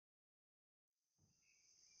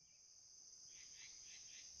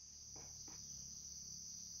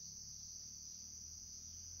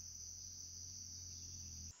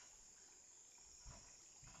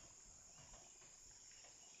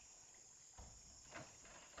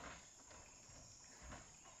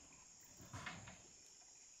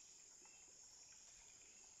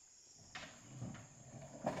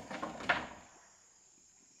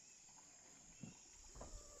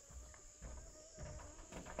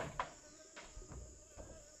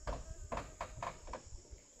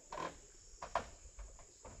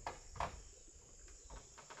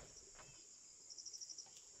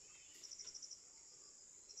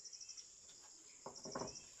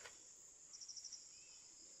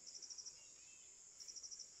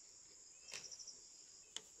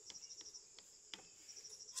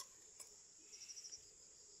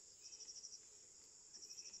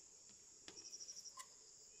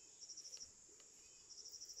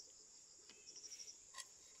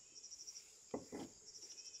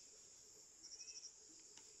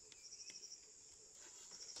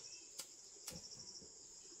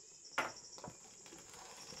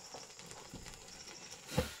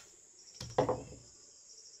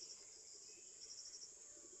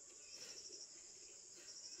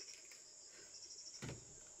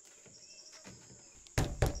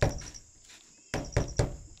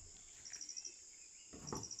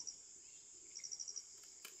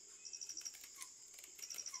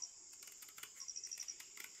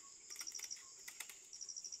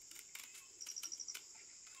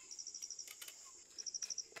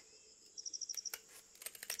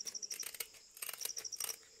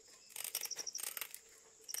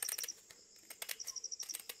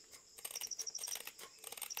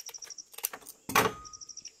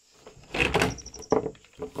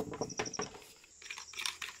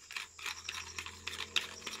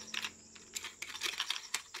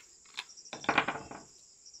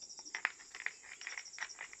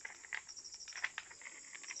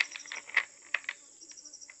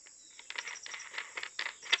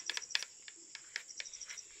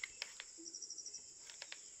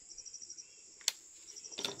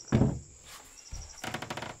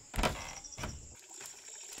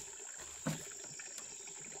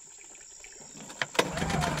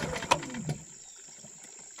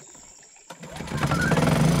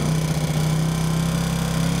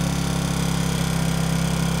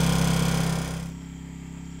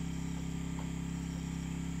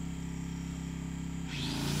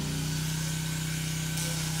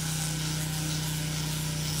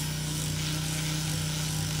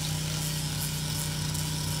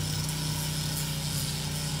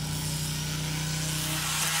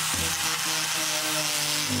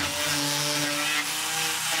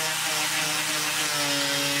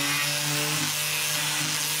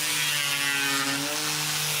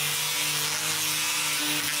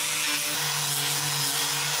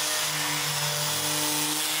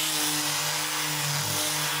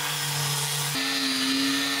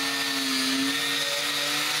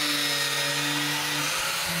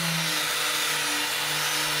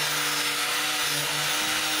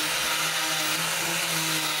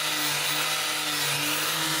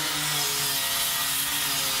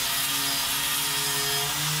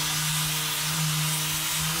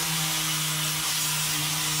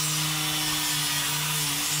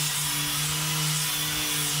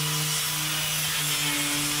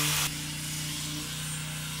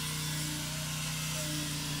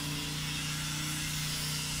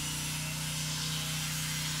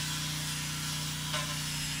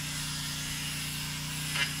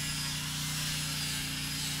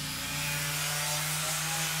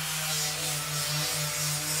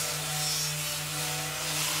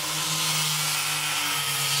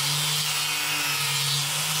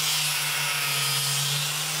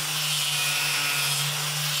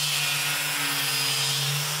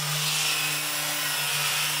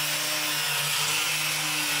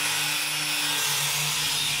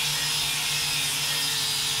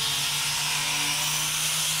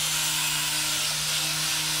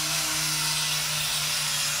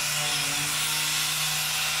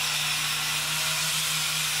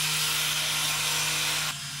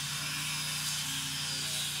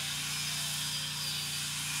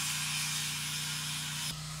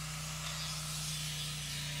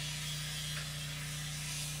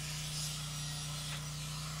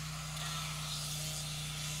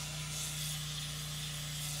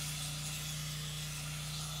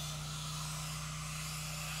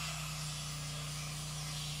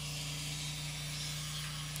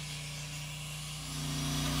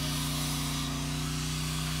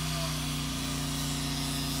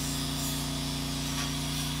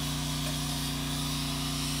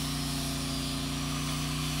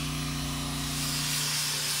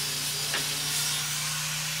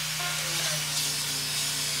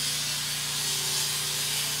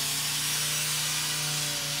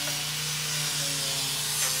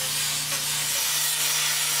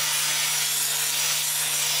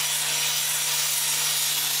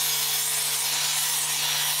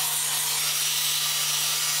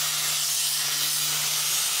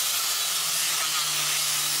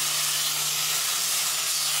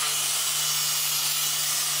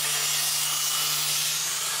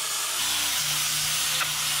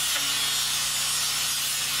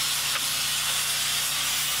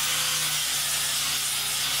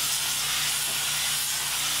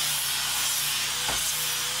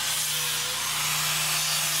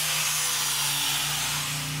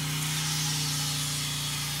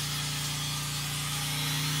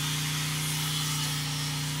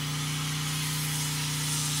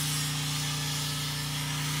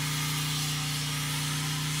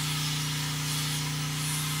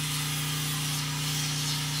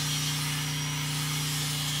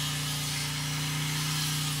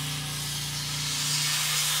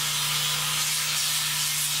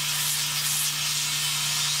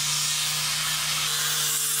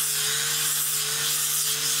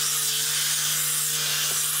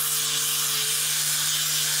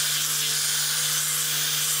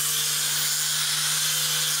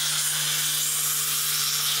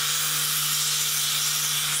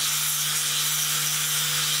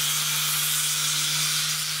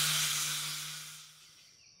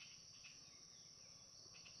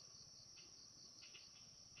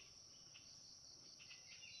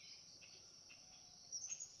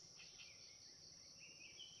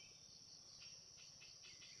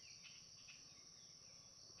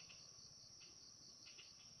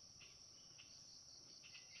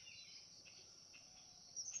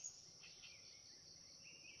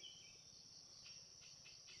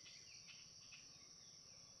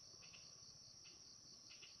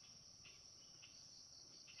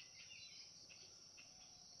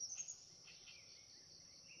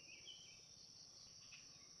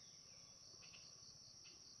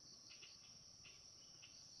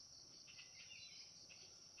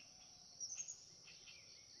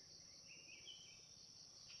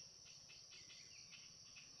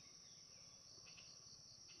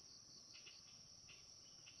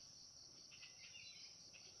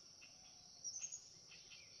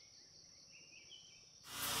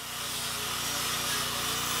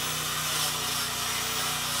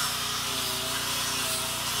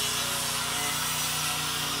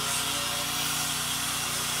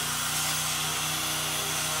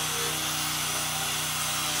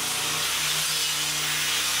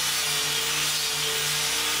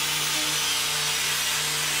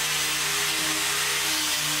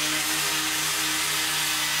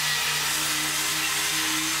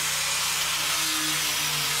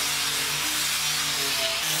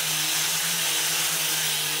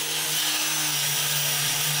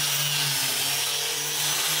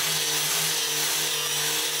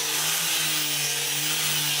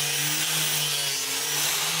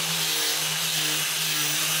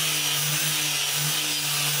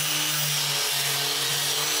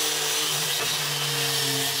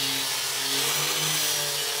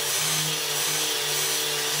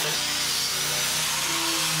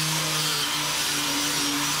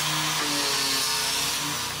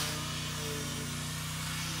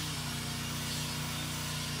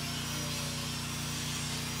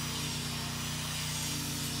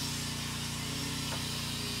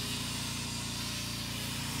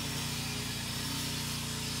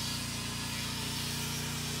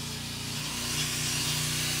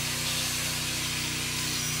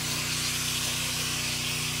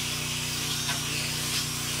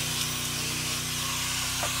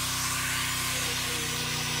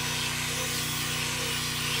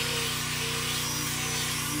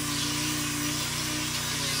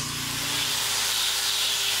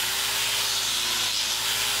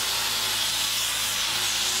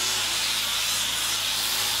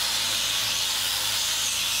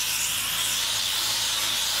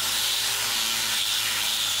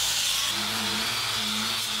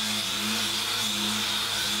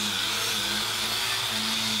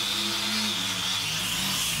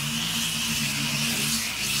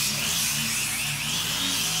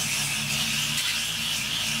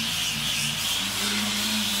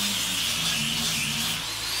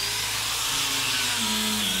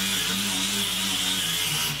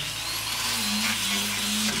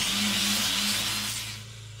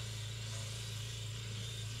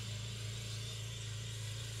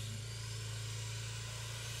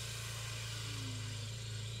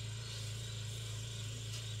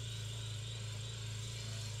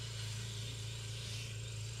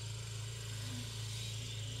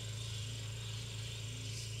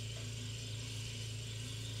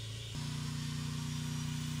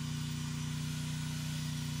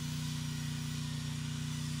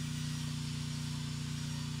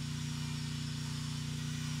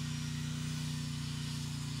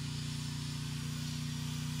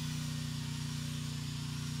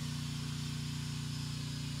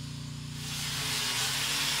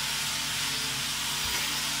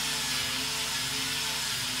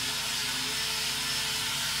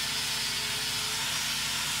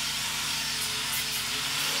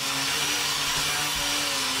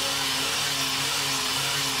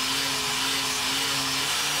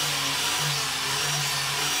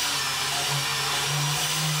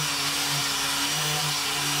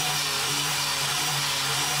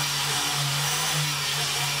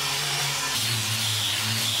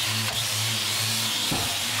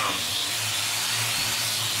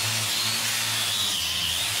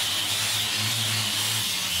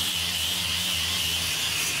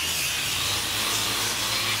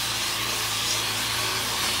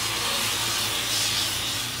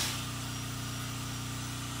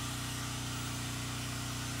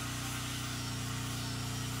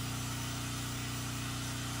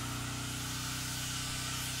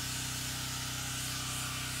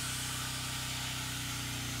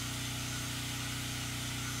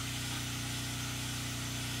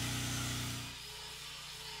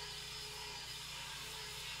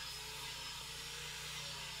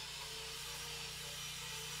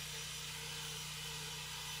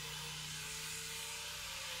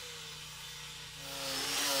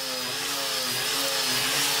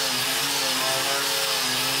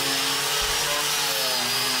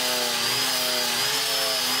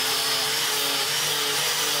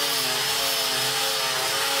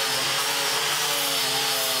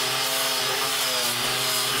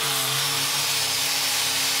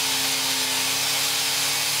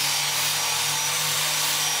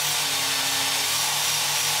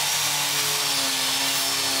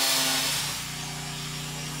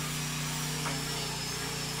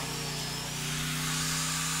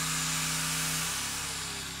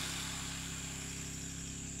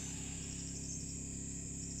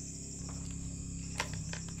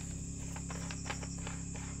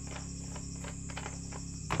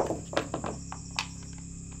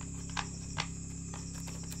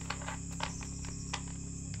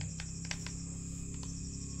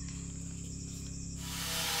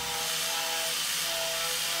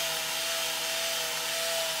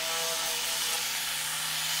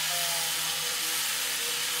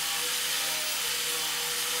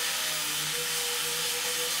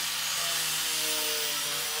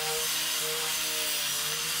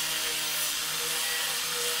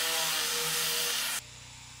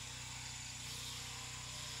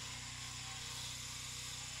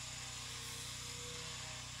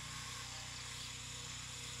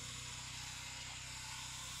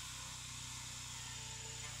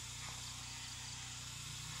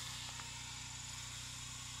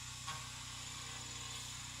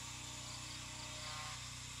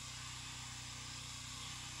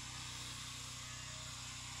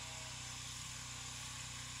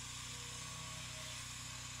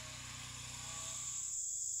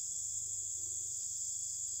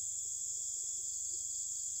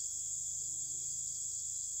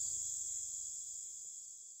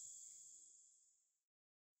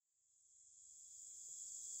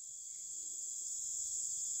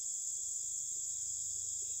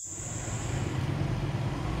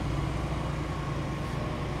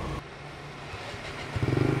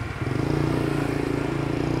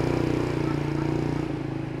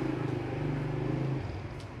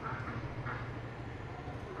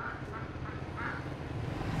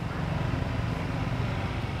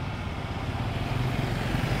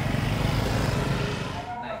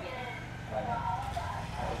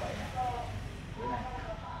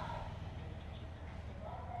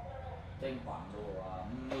trên khoảng độ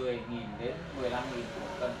 10.000 đến 15.000 một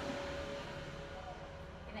cân.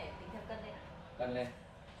 Cái này tính theo cân lên ạ? Cân lên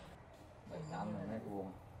 7-80 mét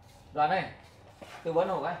vuông. Đoàn này tư vấn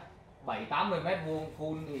hộ cái 7-80 mét vuông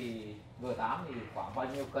phun thì G8 thì khoảng bao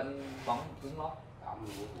nhiêu cân bóng cứng lót?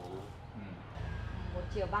 1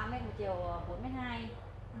 chiều 3 mét, 1 chiều 4 mét 2.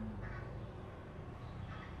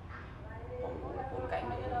 Bốn cánh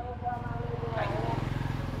này cánh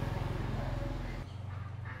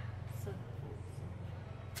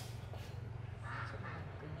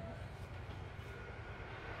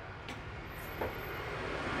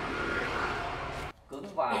cứng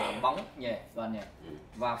và bóng nhẹ, Đoàn nhỉ.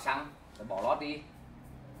 Vào xăng phải bỏ lót đi.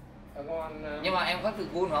 Nhưng mà em có tự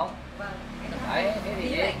vun không? Vâng. Đấy, thế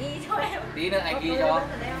thì phải ghi cho em. tí nữa anh ghi cho.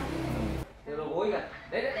 Từ đầu gối kìa.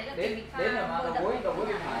 Đến là đầu gối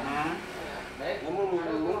bên phải. Đấy. nếu mà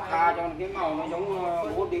mình muốn pha cho cái màu nó giống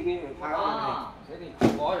bố đi cái pha này. Thế thì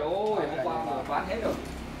không có rồi, hôm qua mà bán hết rồi.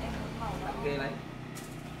 Em muốn màu Đặt kê này.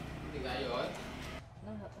 Thì gãy rồi.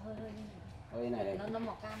 nó hơi này nó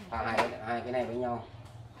màu cam. pha hai cái này với nhau.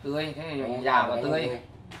 Tươi, thế thì già và tươi.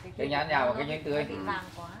 Cái nhãn già và cái nhánh tươi. Bị vàng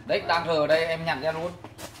quá. Đấy, đang thờ ở đây em nhặt ra luôn.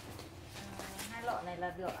 Hai lọ này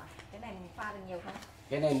là được ạ? Cái này mình pha được nhiều không?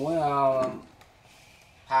 Cái này muốn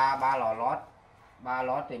pha 3 lọ lót. 3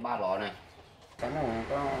 lót thì 3 lọ này. Cái này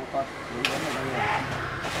có những cái này đâu rồi.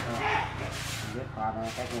 Biết pha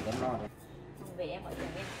cách mình đánh nó đấy. Về em ở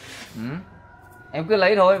bên. Ừ. Em cứ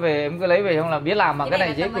lấy thôi, về em cứ lấy về không là biết làm mà cái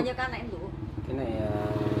này dễ cực. Bao nhiêu can này em đủ? Cái này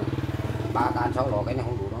 3 can 6 lọ, cái này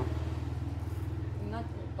không đủ đâu. Nó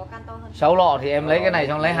có can to hơn. 6 lọ thì em lấy cái này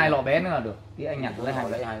xong lấy 2 lọ bé nữa là được. Tí anh nhặt lấy 2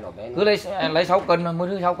 lấy 2 lọ bé nữa. cứ lấy 6 cân mỗi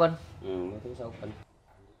thứ 6 cân. Mỗi thứ 6 cân.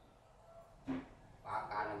 3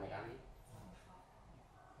 can là mày ăn đi.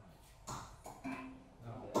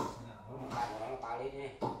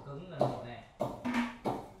 Cứng là một này.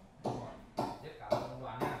 Tất cả công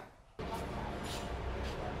đoạn nha.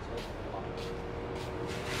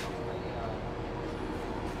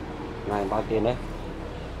 Này bao tiền đấy?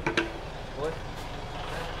 Ôi.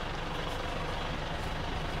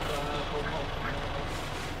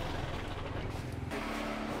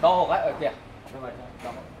 Đo hộp ấy ở kìa.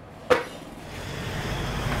 Đo.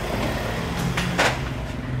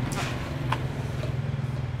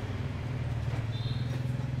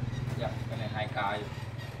 Dạ, cái này 2 cây.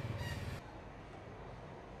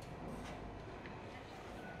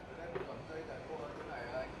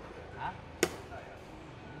 Hả?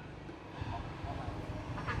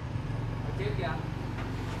 Ở trước kìa. Ở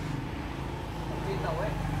trên đầu ấy.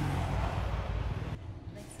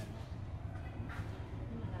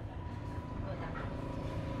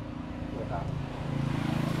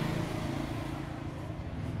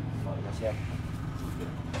 Rồi ra xem.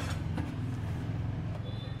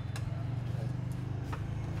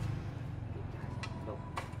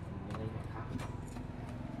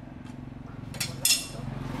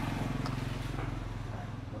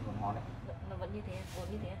 Nó vẫn như thế, vốn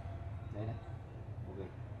như thế. Đấy này. Ok.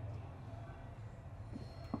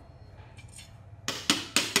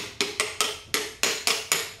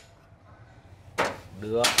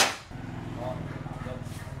 Được.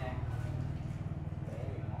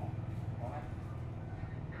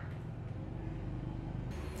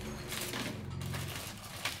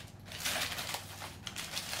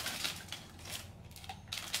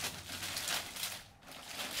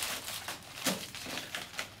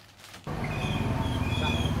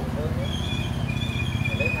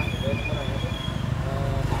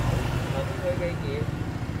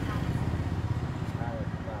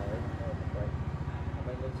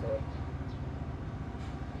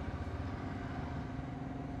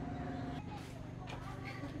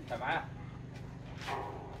 Thoải mái à?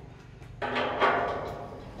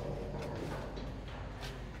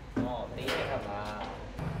 Tí nữa là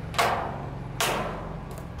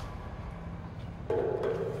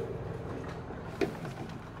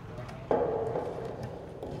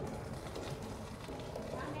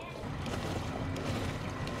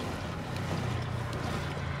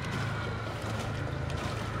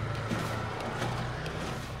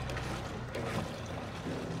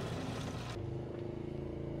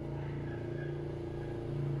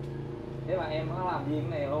thế mà em có làm gì cái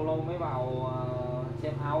này lâu lâu mới vào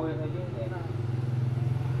xem ao thôi chứ vậy.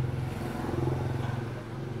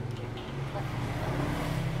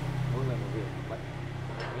 Mỗi người một việc bận.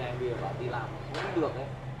 Như anh bây giờ bảo đi làm cũng được đấy.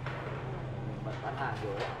 Mình bận bán hàng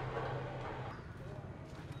rồi đấy.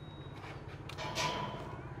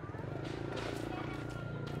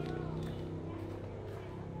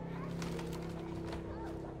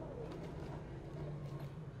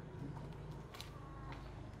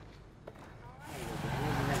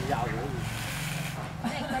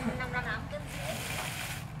 Này cân 5 cân rưỡi.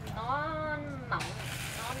 Nó mỏng,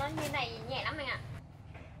 nó như này nhẹ lắm anh ạ.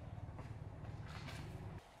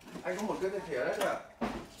 Anh có một cái thìa đấy thôi à?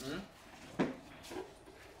 Ừ.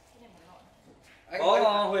 Anh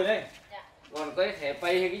Có Huyền đây. Dạ. Còn cái thẻ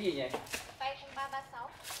pay hay cái gì nhỉ? Pay 0336.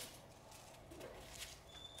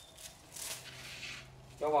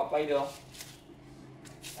 Cho vào pay được không?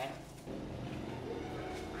 Đấy.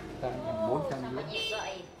 Cân Sao 400 mà rưỡi. nhiều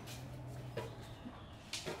vậy?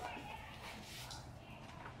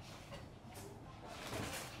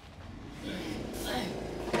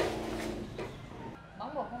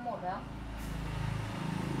 Bóng 101 phải không?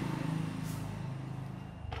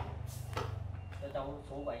 Cho cháu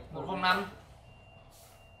số 7 105.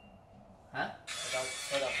 Hả?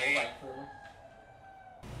 cho là số 7 Phương.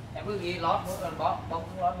 Em cứ ghi lót mỗi lần bó, bóng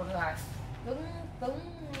cứng lót mỗi thứ 2. Cứng cứng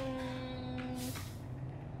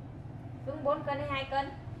cứng 4 cân hay 2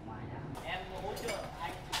 cân? Em có hỗ trợ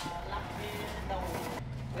anh lắp cái đầu.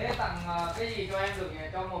 Thế tặng cái gì cho em được nhỉ?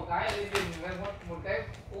 Cho một cái lên đình với một cái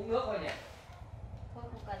uống nước thôi nhỉ? Thôi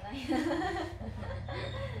không cần đấy.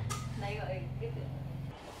 Đây gọi cái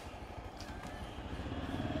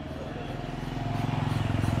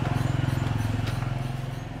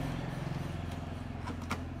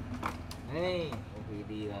Đây, vì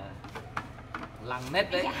đi lằng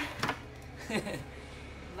nét đấy.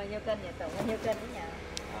 bao nhiêu cân nhỉ? Tổng bao nhiêu cân đấy nhỉ?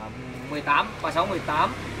 18, 36,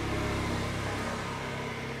 18.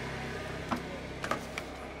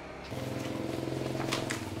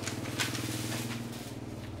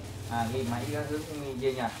 Ghi máy các thứ cũng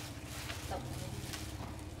ghi nhỉ?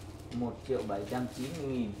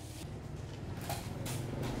 1.790.000.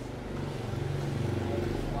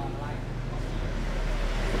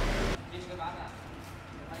 Nhìn các bạn ạ,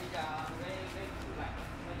 thấy cái tủ lạnh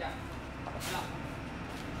nó dặn lọc.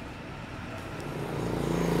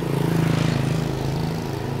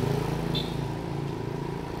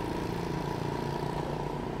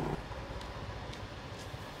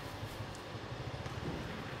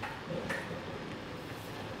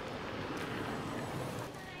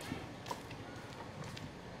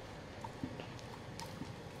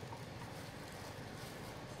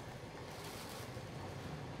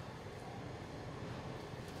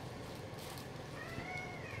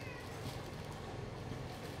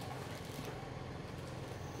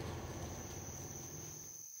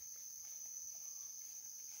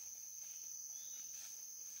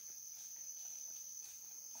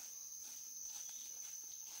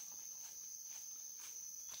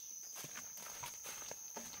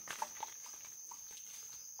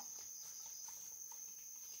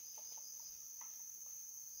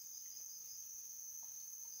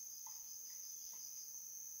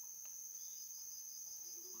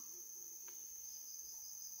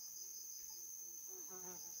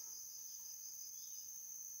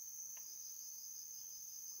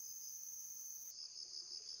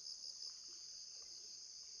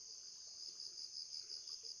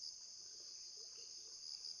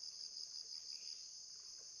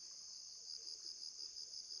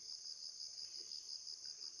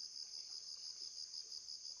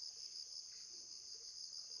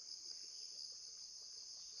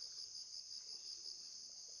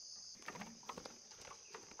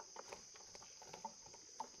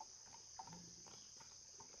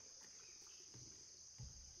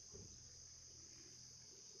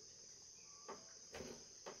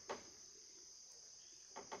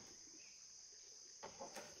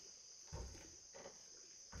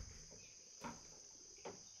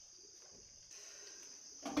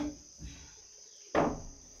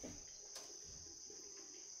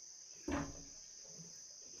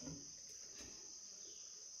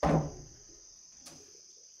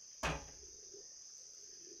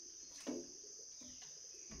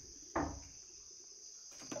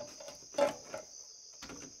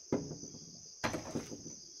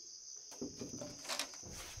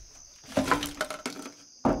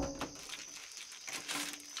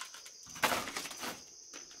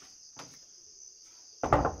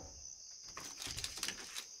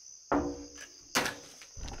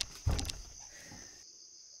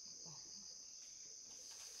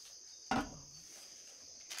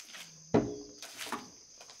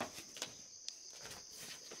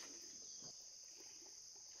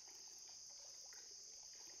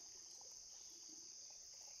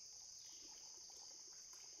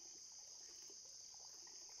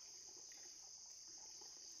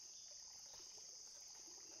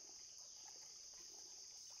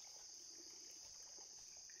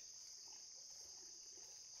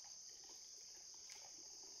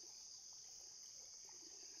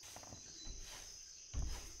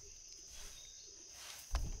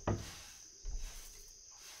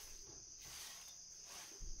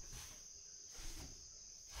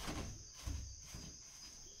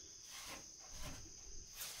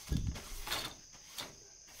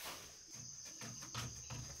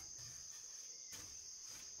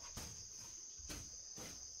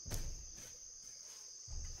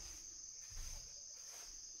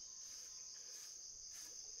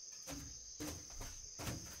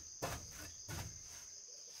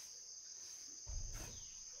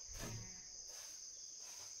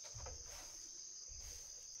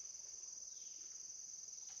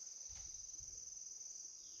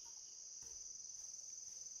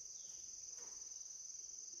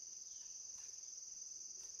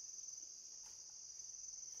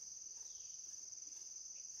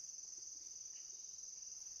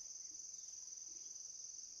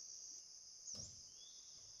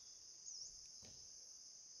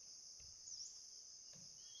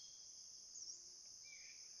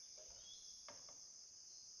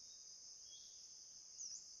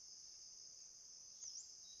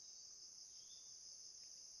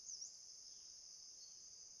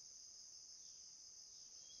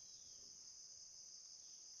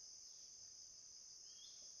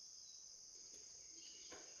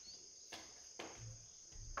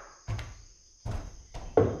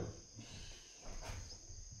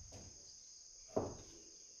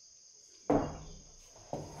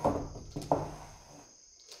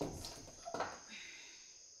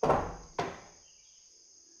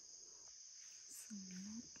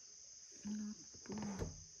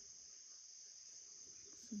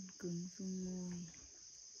 cứng dung môi.